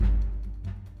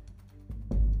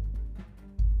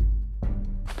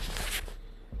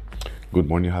Good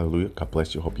morning, hallelujah. God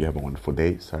bless you. Hope you have a wonderful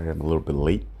day. Sorry I'm a little bit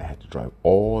late. I had to drive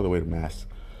all the way to Mass,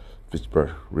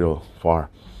 Fitchburg, real far.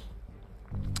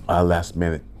 Last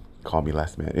minute. Call me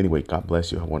last minute. Anyway, God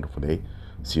bless you. Have a wonderful day.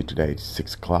 See you today at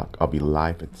 6 o'clock. I'll be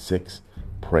live at 6,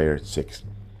 prayer at 6.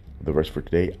 The verse for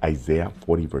today, Isaiah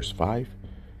 40, verse 5,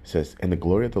 says, "And the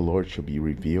glory of the Lord shall be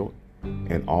revealed,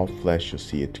 and all flesh shall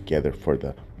see it together, for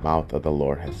the mouth of the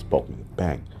Lord has spoken."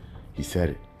 Bang. He said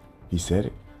it. He said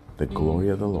it. The glory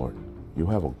of the Lord. You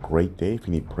have a great day. If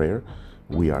you need prayer,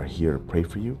 we are here to pray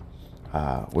for you.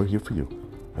 We're here for you.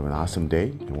 Have an awesome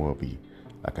day, and we'll be,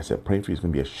 like I said, praying for you. It's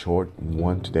going to be a short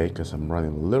one today because I'm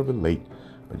running a little bit late,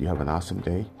 but you have an awesome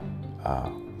day.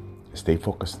 Stay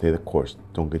focused, stay the course.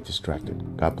 Don't get distracted.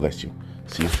 God bless you.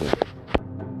 See you soon.